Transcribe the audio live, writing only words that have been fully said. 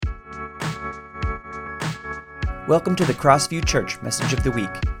Welcome to the Crossview Church Message of the Week.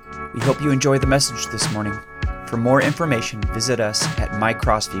 We hope you enjoy the message this morning. For more information, visit us at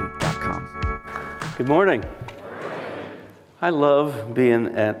mycrossview.com. Good morning. I love being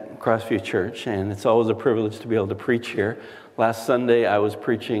at Crossview Church, and it's always a privilege to be able to preach here. Last Sunday, I was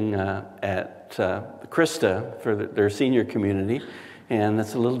preaching at Krista for their senior community, and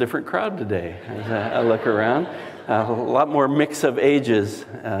it's a little different crowd today as I look around. A lot more mix of ages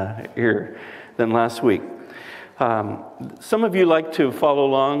here than last week. Some of you like to follow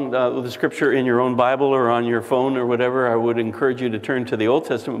along with the scripture in your own Bible or on your phone or whatever. I would encourage you to turn to the Old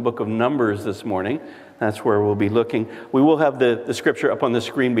Testament book of Numbers this morning. That's where we'll be looking. We will have the scripture up on the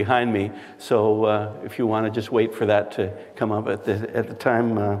screen behind me, so if you want to just wait for that to come up at the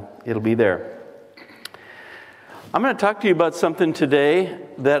time, it'll be there. I'm going to talk to you about something today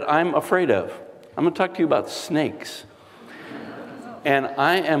that I'm afraid of. I'm going to talk to you about snakes. And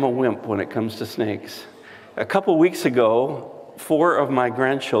I am a wimp when it comes to snakes. A couple weeks ago, 4 of my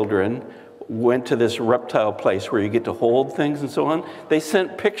grandchildren went to this reptile place where you get to hold things and so on. They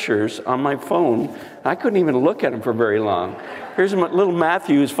sent pictures on my phone. I couldn't even look at them for very long. Here's my little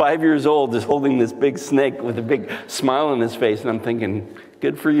Matthew, who's 5 years old, is holding this big snake with a big smile on his face. And I'm thinking,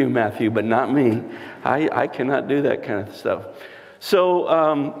 good for you, Matthew, but not me. I cannot do that kind of stuff.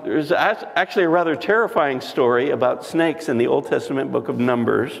 So there's actually a rather terrifying story about snakes in the Old Testament book of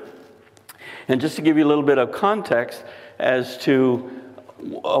Numbers. And just to give you a little bit of context as to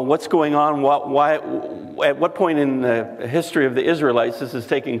what's going on, why, at what point in the history of the Israelites this is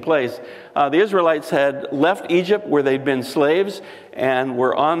taking place. The Israelites had left Egypt where they'd been slaves and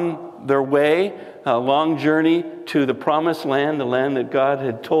were on their way, a long journey to the promised land, the land that God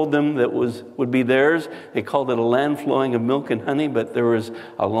had told them that would be theirs. They called it a land flowing of milk and honey, but there was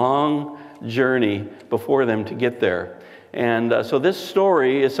a long journey before them to get there. And so this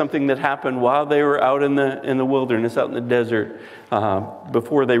story is something that happened while they were out in the wilderness, out in the desert,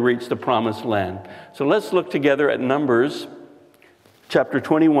 before they reached the promised land. So let's look together at Numbers chapter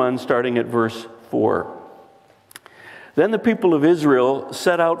 21, starting at verse 4. Then the people of Israel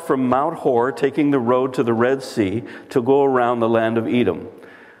set out from Mount Hor, taking the road to the Red Sea to go around the land of Edom.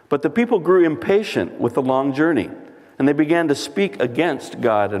 But the people grew impatient with the long journey, and they began to speak against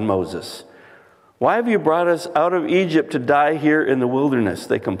God and Moses. "Why have you brought us out of Egypt to die here in the wilderness?"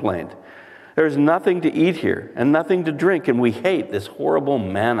 they complained. "There is nothing to eat here and nothing to drink, and we hate this horrible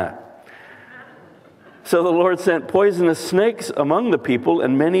manna." So the Lord sent poisonous snakes among the people,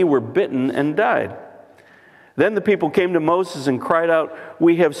 and many were bitten and died. Then the people came to Moses and cried out,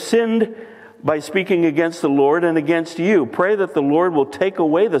 "We have sinned by speaking against the Lord and against you. Pray that the Lord will take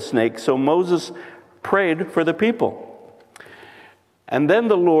away the snakes." So Moses prayed for the people. And then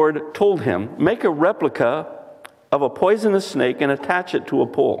the Lord told him, "Make a replica of a poisonous snake and attach it to a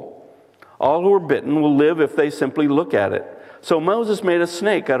pole. All who are bitten will live if they simply look at it." So Moses made a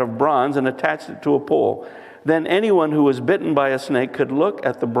snake out of bronze and attached it to a pole. Then anyone who was bitten by a snake could look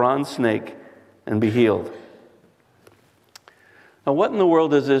at the bronze snake and be healed. Now, what in the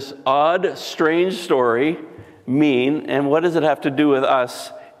world does this odd, strange story mean, and what does it have to do with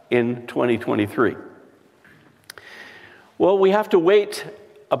us in 2023? Well, we have to wait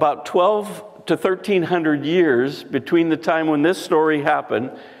about 12 to 1,300 years between the time when this story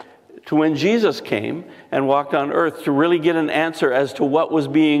happened to when Jesus came and walked on earth to really get an answer as to what was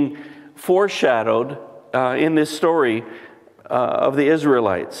being foreshadowed in this story of the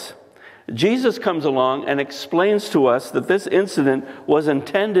Israelites. Jesus comes along and explains to us that this incident was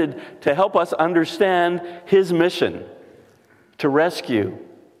intended to help us understand his mission to rescue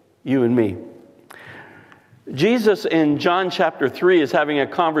you and me. Jesus in John chapter 3 is having a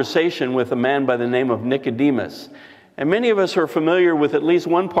conversation with a man by the name of Nicodemus. And many of us are familiar with at least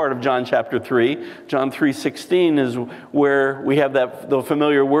one part of John chapter 3. John 3:16 is where we have the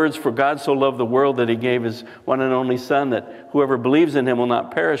familiar words, "For God so loved the world that he gave his one and only Son, that whoever believes in him will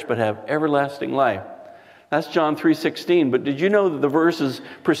not perish but have everlasting life." That's John 3:16. But did you know that the verses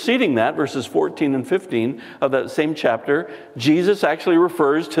preceding that, verses 14 and 15 of that same chapter, Jesus actually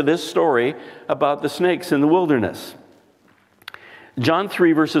refers to this story about the snakes in the wilderness. John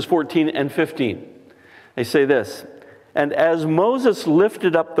 3, verses 14 and 15. They say this, "And as Moses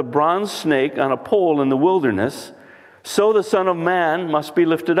lifted up the bronze snake on a pole in the wilderness, so the Son of Man must be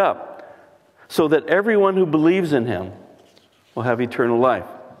lifted up, so that everyone who believes in him will have eternal life."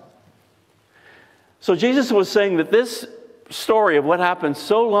 So Jesus was saying that this story of what happened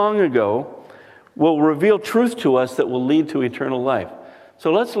so long ago will reveal truth to us that will lead to eternal life.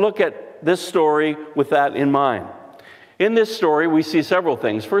 So let's look at this story with that in mind. In this story, we see several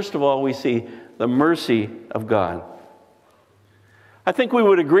things. First of all, we see the mercy of God. I think we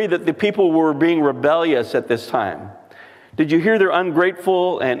would agree that the people were being rebellious at this time. Did you hear their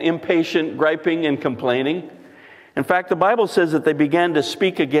ungrateful and impatient griping and complaining? In fact, the Bible says that they began to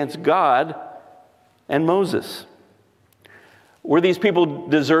speak against God and Moses. Were these people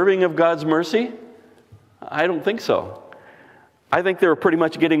deserving of God's mercy? I don't think so. I think they were pretty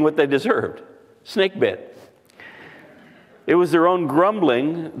much getting what they deserved. Snake bit. It was their own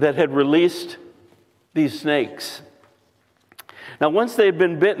grumbling that had released these snakes. Now, once they had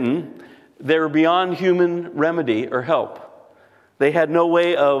been bitten, they were beyond human remedy or help. They had no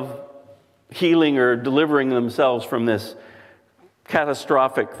way of healing or delivering themselves from this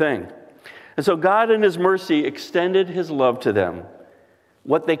catastrophic thing. And so God in His mercy extended His love to them.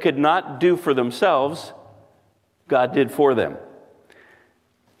 What they could not do for themselves, God did for them.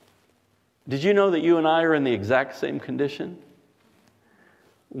 Did you know that you and I are in the exact same condition?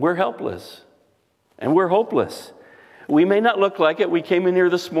 We're helpless and we're hopeless. We may not look like it. We came in here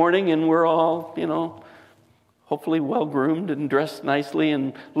this morning and we're all, hopefully well-groomed and dressed nicely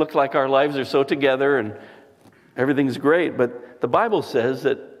and look like our lives are so together and everything's great. But the Bible says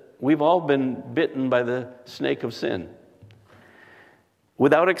that we've all been bitten by the snake of sin.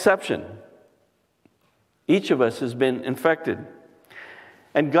 Without exception. Each of us has been infected.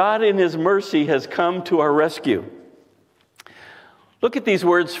 And God in His mercy has come to our rescue. Look at these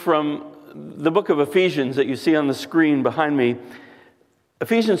words from the book of Ephesians that you see on the screen behind me.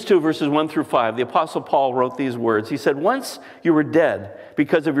 Ephesians 2, verses 1 through 5. The Apostle Paul wrote these words. He said, "Once you were dead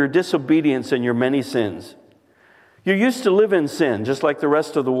because of your disobedience and your many sins. You used to live in sin, just like the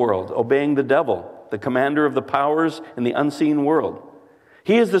rest of the world, obeying the devil, the commander of the powers in the unseen world.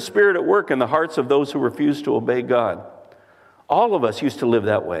 He is the spirit at work in the hearts of those who refuse to obey God. All of us used to live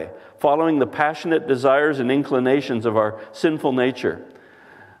that way, following the passionate desires and inclinations of our sinful nature.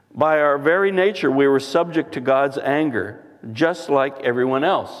 By our very nature, we were subject to God's anger, just like everyone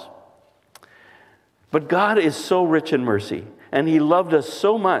else. But God is so rich in mercy, and He loved us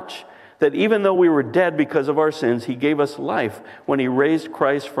so much that even though we were dead because of our sins, He gave us life when He raised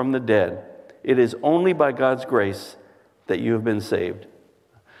Christ from the dead. It is only by God's grace that you have been saved."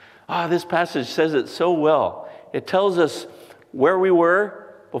 This passage says it so well. It tells us where we were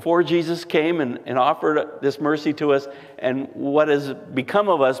before Jesus came and offered this mercy to us, and what has become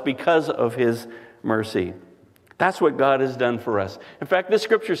of us because of His mercy. That's what God has done for us. In fact, this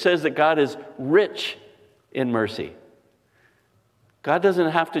scripture says that God is rich in mercy. God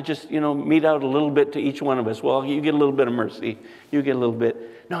doesn't have to just, mete out a little bit to each one of us. Well, you get a little bit of mercy. You get a little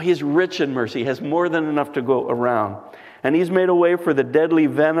bit. No, He's rich in mercy. He has more than enough to go around. And He's made a way for the deadly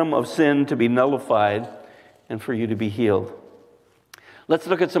venom of sin to be nullified and for you to be healed. Let's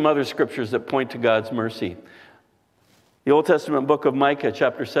look at some other scriptures that point to God's mercy. The Old Testament book of Micah,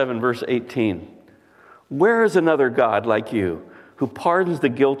 chapter 7, verse 18. "Where is another God like you, who pardons the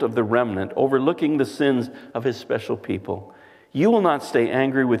guilt of the remnant, overlooking the sins of His special people? You will not stay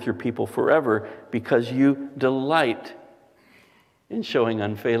angry with your people forever, because you delight in showing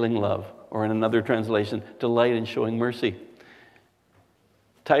unfailing love." Or in another translation, delight in showing mercy.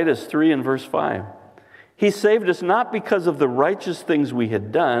 Titus 3 and verse 5. "He saved us not because of the righteous things we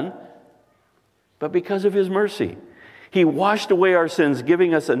had done, but because of His mercy. He washed away our sins,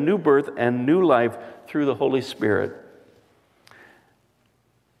 giving us a new birth and new life through the Holy Spirit."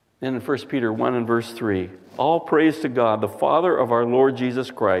 And in 1 Peter 1 and verse 3, "All praise to God, the Father of our Lord Jesus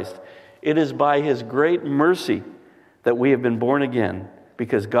Christ. It is by His great mercy that we have been born again,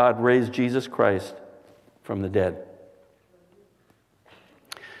 because God raised Jesus Christ from the dead."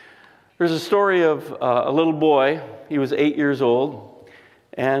 There's a story of a little boy. He was 8 years old,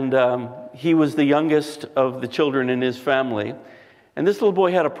 and he was the youngest of the children in his family. And this little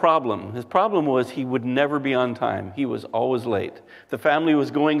boy had a problem. His problem was he would never be on time. He was always late. The family was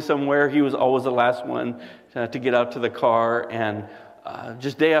going somewhere. He was always the last one to get out to the car. And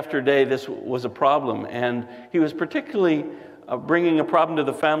just day after day, this was a problem. And he was particularly bringing a problem to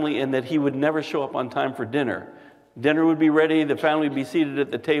the family in that he would never show up on time for dinner. Dinner would be ready, the family would be seated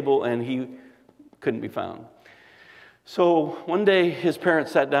at the table, and he couldn't be found. So one day his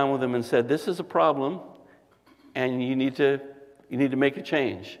parents sat down with him and said, "This is a problem, and you need to make a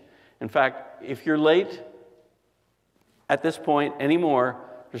change. In fact, if you're late at this point anymore,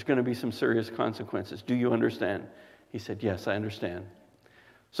 there's going to be some serious consequences. Do you understand?" He said, "Yes, I understand."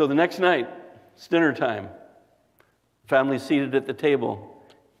 So the next night, it's dinner time. Family's seated at the table.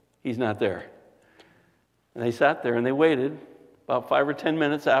 He's not there. And they sat there and they waited. About 5 or 10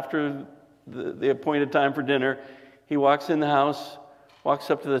 minutes after the appointed time for dinner, he walks in the house,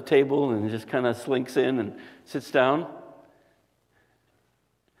 walks up to the table and just kind of slinks in and sits down.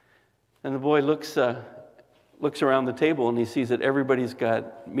 And the boy looks looks around the table and he sees that everybody's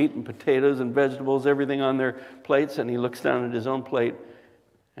got meat and potatoes and vegetables, everything on their plates, and he looks down at his own plate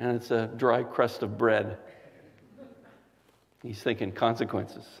and it's a dry crust of bread. He's thinking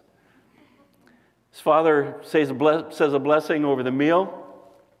consequences. His father says a blessing over the meal.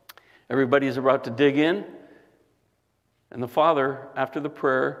 Everybody's about to dig in. And the father, after the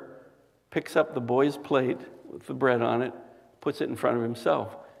prayer, picks up the boy's plate with the bread on it, puts it in front of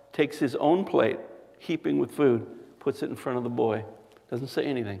himself, takes his own plate, heaping with food, puts it in front of the boy. Doesn't say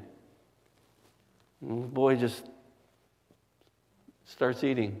anything. And the boy just starts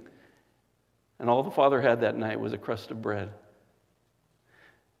eating. And all the father had that night was a crust of bread.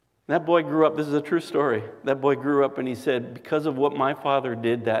 That boy grew up, this is a true story. That boy grew up and he said, because of what my father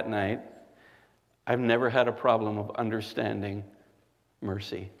did that night, I've never had a problem of understanding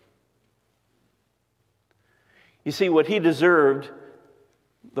mercy. You see, what he deserved,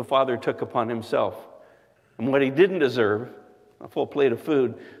 the father took upon himself. And what he didn't deserve, a full plate of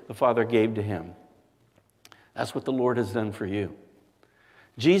food, the father gave to him. That's what the Lord has done for you.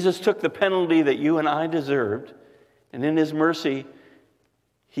 Jesus took the penalty that you and I deserved, and in his mercy,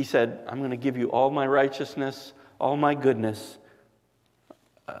 he said, I'm going to give you all my righteousness, all my goodness.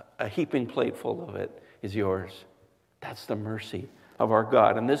 A heaping plate full of it is yours. That's the mercy of our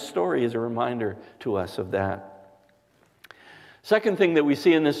God. And this story is a reminder to us of that. Second thing that we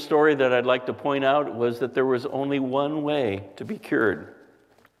see in this story that I'd like to point out was that there was only one way to be cured.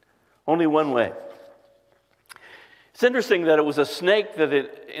 Only one way. It's interesting that it was a snake that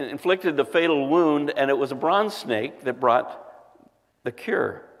it inflicted the fatal wound, and it was a bronze snake that brought the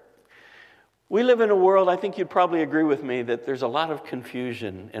cure. We live in a world, I think you'd probably agree with me, that there's a lot of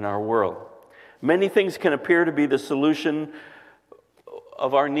confusion in our world. Many things can appear to be the solution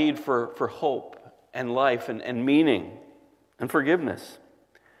of our need for hope and life and meaning and forgiveness.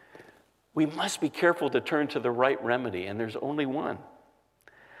 We must be careful to turn to the right remedy, and there's only one.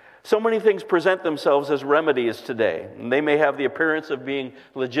 So many things present themselves as remedies today, and they may have the appearance of being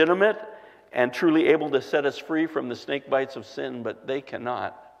legitimate and truly able to set us free from the snake bites of sin, but they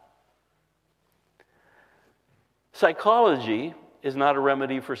cannot. Psychology is not a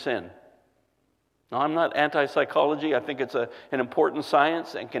remedy for sin. Now, I'm not anti-psychology. I think it's an important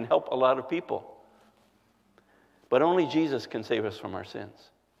science and can help a lot of people. But only Jesus can save us from our sins.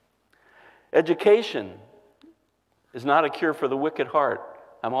 Education is not a cure for the wicked heart.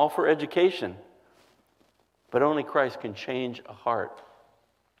 I'm all for education, but only Christ can change a heart.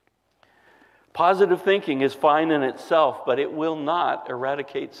 Positive thinking is fine in itself, but it will not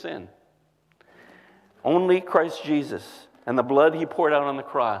eradicate sin. Only Christ Jesus and the blood he poured out on the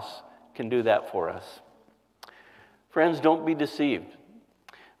cross can do that for us. Friends, don't be deceived.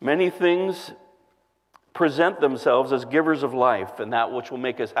 Many things present themselves as givers of life and that which will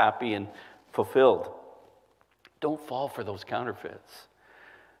make us happy and fulfilled. Don't fall for those counterfeits.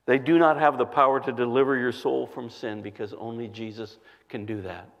 They do not have the power to deliver your soul from sin because only Jesus can do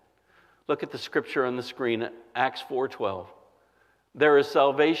that. Look at the scripture on the screen, Acts 4:12. There is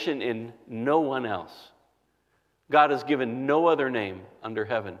salvation in no one else. God has given no other name under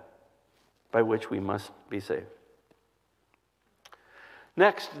heaven by which we must be saved.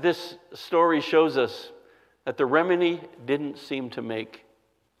 Next, this story shows us that the remedy didn't seem to make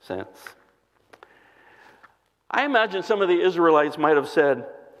sense. I imagine some of the Israelites might have said,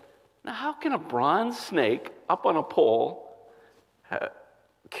 now how can a bronze snake up on a pole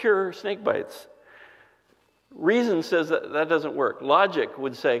cure snake bites? Reason says that doesn't work. Logic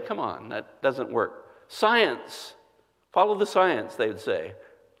would say, come on, that doesn't work. Science, follow the science, they would say.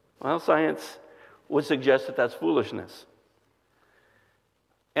 Well, science would suggest that that's foolishness.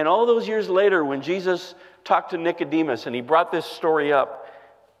 And all those years later, when Jesus talked to Nicodemus and he brought this story up,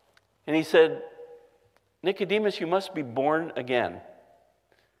 and he said, Nicodemus, you must be born again.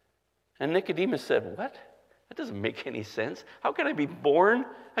 And Nicodemus said, what? That doesn't make any sense. How can I be born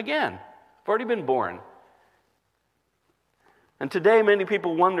again? I've already been born. And today, many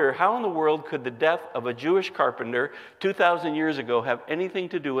people wonder, how in the world could the death of a Jewish carpenter 2,000 years ago have anything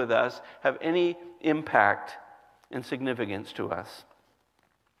to do with us, have any impact and significance to us?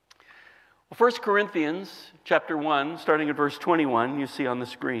 Well, 1 Corinthians chapter 1, starting at verse 21, you see on the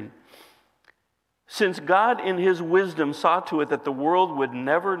screen. Since God in his wisdom saw to it that the world would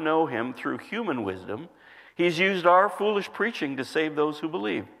never know him through human wisdom, he's used our foolish preaching to save those who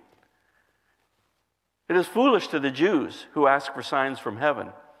believe. It is foolish to the Jews who ask for signs from heaven,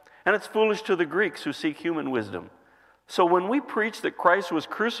 and it's foolish to the Greeks who seek human wisdom. So when we preach that Christ was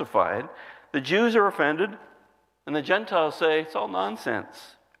crucified, the Jews are offended, and the Gentiles say it's all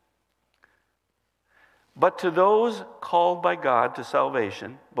nonsense. But to those called by God to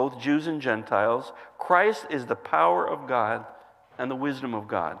salvation, both Jews and Gentiles, Christ is the power of God and the wisdom of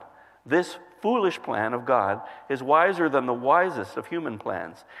God. This foolish plan of God is wiser than the wisest of human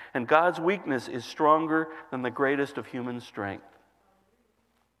plans, and God's weakness is stronger than the greatest of human strength.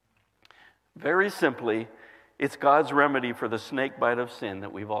 Very simply, it's God's remedy for the snake bite of sin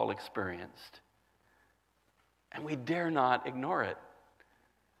that we've all experienced. And we dare not ignore it.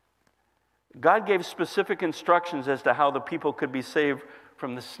 God gave specific instructions as to how the people could be saved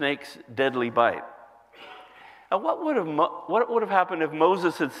from the snake's deadly bite. Now, what would have happened if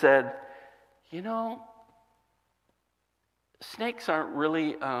Moses had said, you know, snakes aren't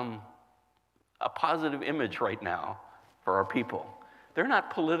really a positive image right now for our people. They're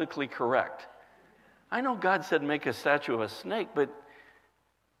not politically correct. I know God said make a statue of a snake, but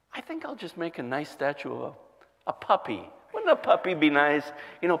I think I'll just make a nice statue of a puppy. Wouldn't a puppy be nice?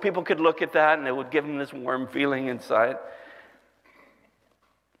 You know, people could look at that and it would give them this warm feeling inside.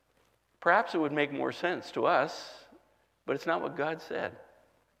 Perhaps it would make more sense to us, but it's not what God said.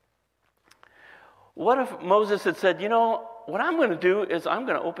 What if Moses had said, you know, what I'm going to do is I'm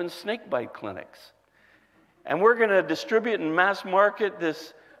going to open snake bite clinics. And we're going to distribute and mass market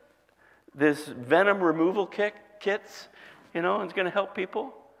this venom removal kits, you know, and it's going to help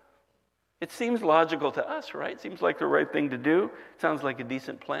people. It seems logical to us, right? It seems like the right thing to do. It sounds like a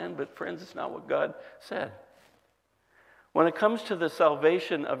decent plan, but friends, it's not what God said. When it comes to the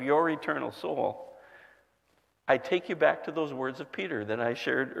salvation of your eternal soul, I take you back to those words of Peter that I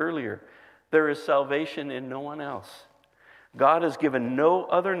shared earlier. There is salvation in no one else. God has given no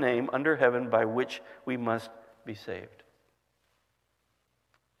other name under heaven by which we must be saved.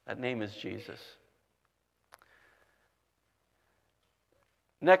 That name is Jesus.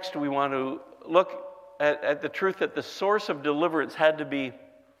 Next, we want to look at the truth that the source of deliverance had to be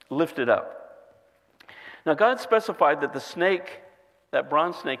lifted up. Now, God specified that the snake, that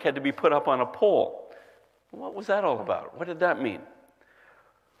bronze snake, had to be put up on a pole. What was that all about? What did that mean?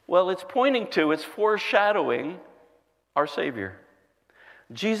 Well, it's foreshadowing our Savior.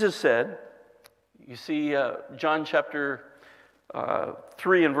 Jesus said, you see John chapter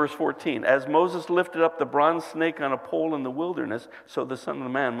 3 and verse 14, as Moses lifted up the bronze snake on a pole in the wilderness, so the Son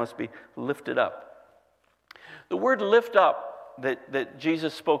of Man must be lifted up. The word lift up that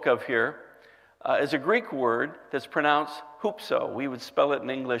Jesus spoke of here is a Greek word that's pronounced hupso. We would spell it in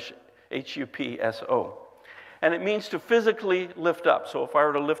English H-U-P-S-O. And it means to physically lift up. So if I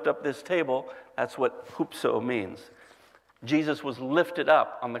were to lift up this table, that's what hupso means. Jesus was lifted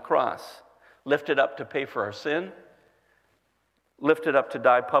up on the cross, lifted up to pay for our sin, lifted up to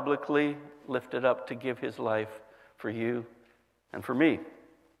die publicly, lifted up to give his life for you and for me.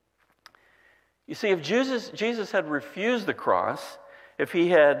 You see, if Jesus had refused the cross, if he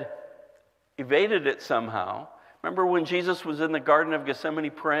had evaded it somehow, remember when Jesus was in the Garden of Gethsemane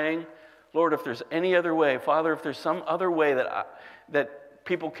praying, Lord, if there's any other way, Father, if there's some other way that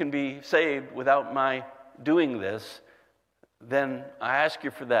people can be saved without my doing this, then I ask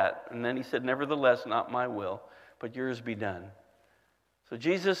you for that. And then he said, nevertheless, not my will, but yours be done. So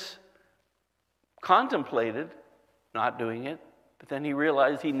Jesus contemplated not doing it, but then he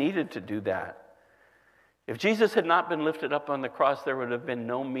realized he needed to do that. If Jesus had not been lifted up on the cross, there would have been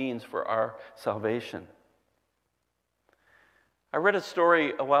no means for our salvation. I read a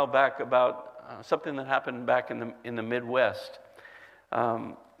story a while back about something that happened back in the Midwest.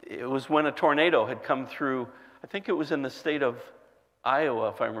 It was when a tornado had come through, I think it was in the state of Iowa,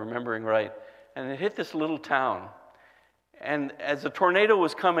 if I'm remembering right, and it hit this little town. And as the tornado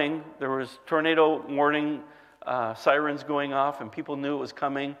was coming, there was tornado warning sirens going off, and people knew it was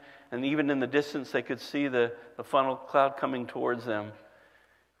coming. And even in the distance, they could see the funnel cloud coming towards them.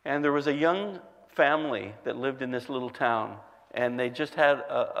 And there was a young family that lived in this little town, and they just had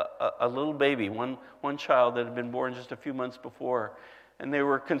a little baby, one child that had been born just a few months before. And they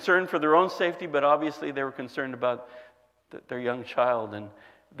were concerned for their own safety, but obviously they were concerned about their young child. And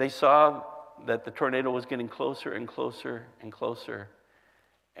they saw that the tornado was getting closer and closer and closer.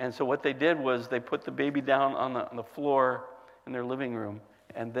 And so what they did was they put the baby down on the floor in their living room,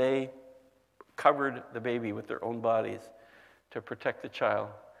 and they covered the baby with their own bodies to protect the child.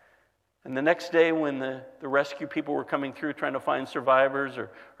 And the next day when the rescue people were coming through trying to find survivors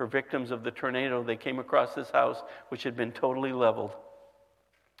or victims of the tornado, they came across this house which had been totally leveled.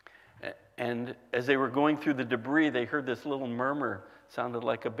 And as they were going through the debris, they heard this little murmur, sounded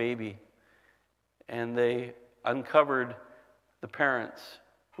like a baby. And they uncovered the parents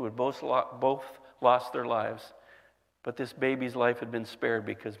who had both lost their lives. But this baby's life had been spared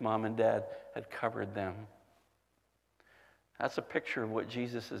because mom and dad had covered them. That's a picture of what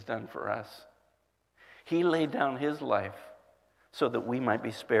Jesus has done for us. He laid down his life so that we might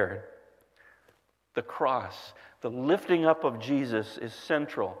be spared. The cross, the lifting up of Jesus, is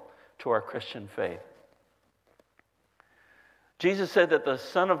central to our Christian faith. Jesus said that the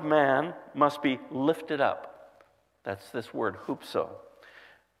Son of Man must be lifted up. That's this word, hupso.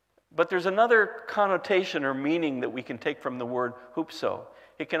 But there's another connotation or meaning that we can take from the word hupso.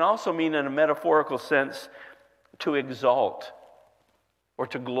 It can also mean, in a metaphorical sense, to exalt or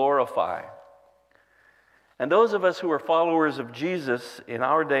to glorify. And those of us who are followers of Jesus in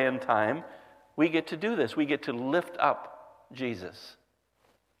our day and time, we get to do this. We get to lift up Jesus.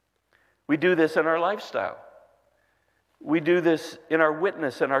 We do this in our lifestyle. We do this in our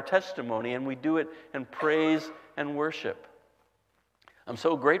witness and our testimony, and we do it in praise and worship. I'm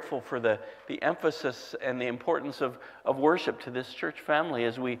so grateful for the emphasis and the importance of worship to this church family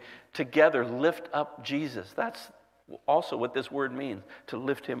as we together lift up Jesus. That's also what this word means, to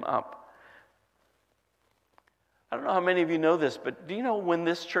lift him up. I don't know how many of you know this, but do you know when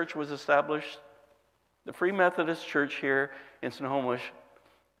this church was established? The Free Methodist Church here in Snohomish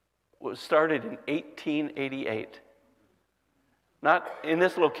was started in 1888. Not in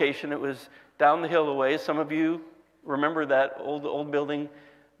this location, it was down the hill a ways. Some of you remember that old building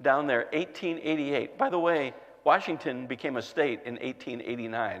down there, 1888. By the way, Washington became a state in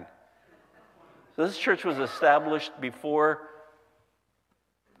 1889. So this church was established before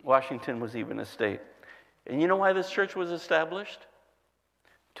Washington was even a state. And you know why this church was established?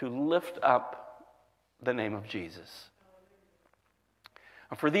 To lift up the name of Jesus.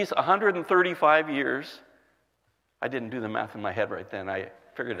 And for these 135 years, I didn't do the math in my head right then, I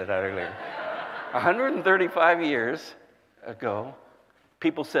figured it out earlier. 135 years ago,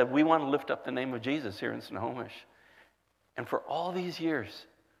 people said, we want to lift up the name of Jesus here in Snohomish. And for all these years,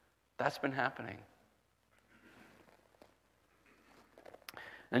 that's been happening.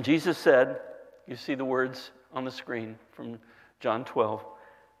 And Jesus said, you see the words on the screen from John 12,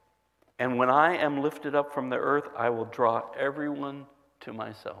 and when I am lifted up from the earth, I will draw everyone to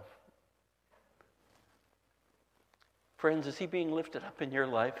myself. Friends, is he being lifted up in your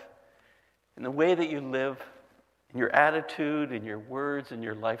life? In the way that you live, in your attitude, in your words, in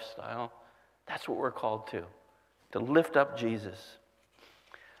your lifestyle? That's what we're called to lift up Jesus.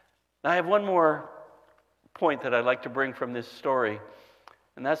 Now, I have one more point that I'd like to bring from this story,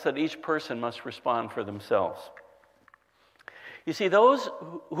 and that's that each person must respond for themselves. You see, those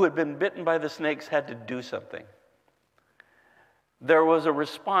who had been bitten by the snakes had to do something. There was a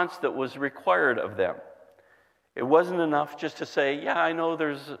response that was required of them. It wasn't enough just to say, yeah, I know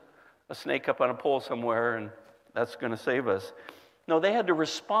there's a snake up on a pole somewhere and that's going to save us. No, they had to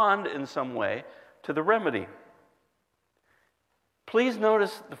respond in some way to the remedy. Please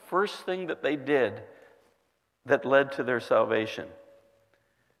notice the first thing that they did that led to their salvation.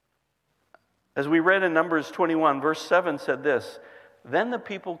 As we read in Numbers 21, verse 7 said this, then the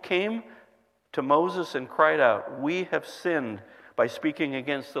people came to Moses and cried out, we have sinned by speaking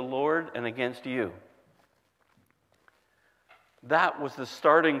against the Lord and against you. That was the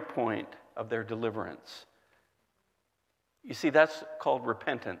starting point of their deliverance. You see, that's called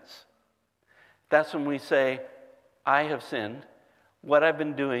repentance. That's when we say, I have sinned, what I've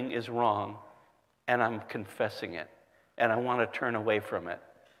been doing is wrong, and I'm confessing it, and I want to turn away from it.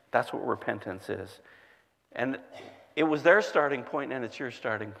 That's what repentance is. And it was their starting point, and it's your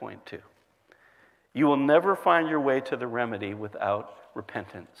starting point too. You will never find your way to the remedy without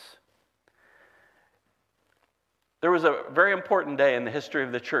repentance. There was a very important day in the history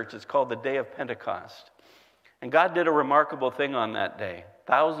of the church. It's called the Day of Pentecost. And God did a remarkable thing on that day.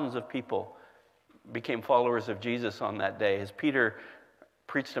 Thousands of people became followers of Jesus on that day as Peter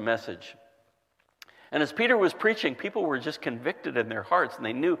preached a message. And as Peter was preaching, people were just convicted in their hearts, and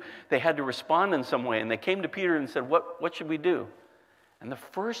they knew they had to respond in some way. And they came to Peter and said, what should we do? And the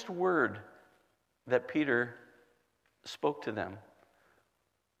first word that Peter spoke to them,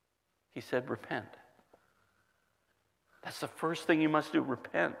 he said, repent. That's the first thing you must do,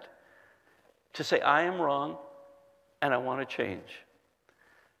 repent. To say, I am wrong, and I want to change.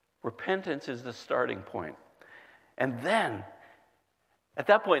 Repentance is the starting point. And then, at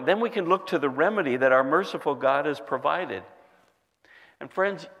that point, then we can look to the remedy that our merciful God has provided. And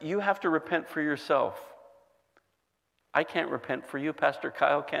friends, you have to repent for yourself. I can't repent for you. Pastor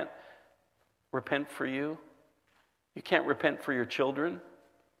Kyle can't repent for you. You can't repent for your children.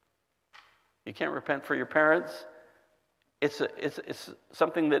 You can't repent for your parents. It's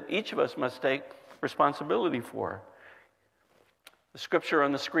something that each of us must take responsibility for. The scripture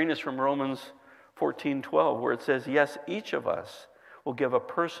on the screen is from Romans 14:12, where it says, yes, each of us will give a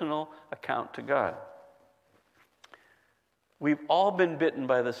personal account to God. We've all been bitten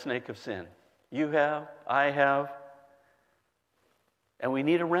by the snake of sin. You have, I have. And we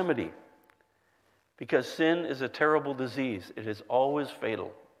need a remedy. Because sin is a terrible disease. It is always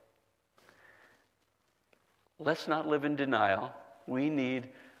fatal. Let's not live in denial. We need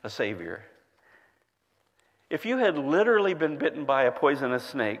a Savior. If you had literally been bitten by a poisonous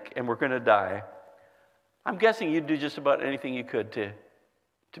snake and were going to die, I'm guessing you'd do just about anything you could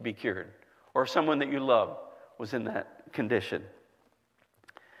to be cured. Or if someone that you love was in that condition.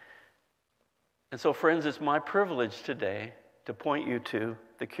 And so, friends, it's my privilege today to point you to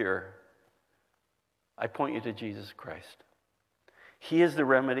the cure. I point you to Jesus Christ. He is the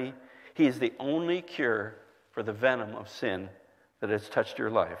remedy. He is the only cure for the venom of sin that has touched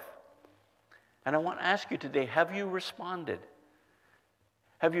your life. And I want to ask you today, have you responded?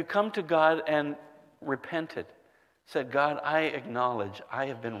 Have you come to God and repented? Said, God, I acknowledge I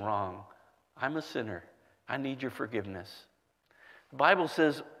have been wrong. I'm a sinner. I need your forgiveness. The Bible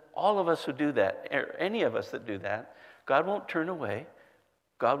says all of us who do that, or any of us that do that, God won't turn away.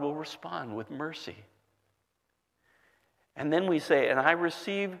 God will respond with mercy. And then we say, and I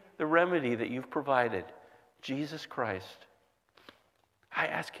receive the remedy that you've provided, Jesus Christ. I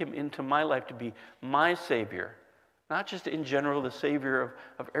ask him into my life to be my Savior, not just in general the Savior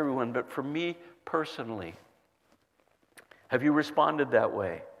of everyone, but for me personally. Have you responded that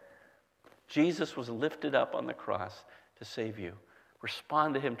way? Jesus was lifted up on the cross to save you.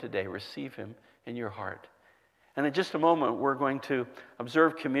 Respond to him today. Receive him in your heart. And in just a moment, we're going to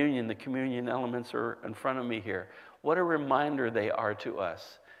observe communion. The communion elements are in front of me here. What a reminder they are to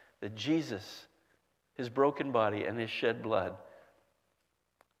us that Jesus, his broken body and his shed blood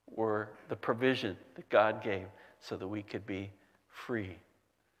were the provision that God gave so that we could be free.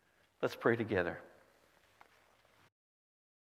 Let's pray together.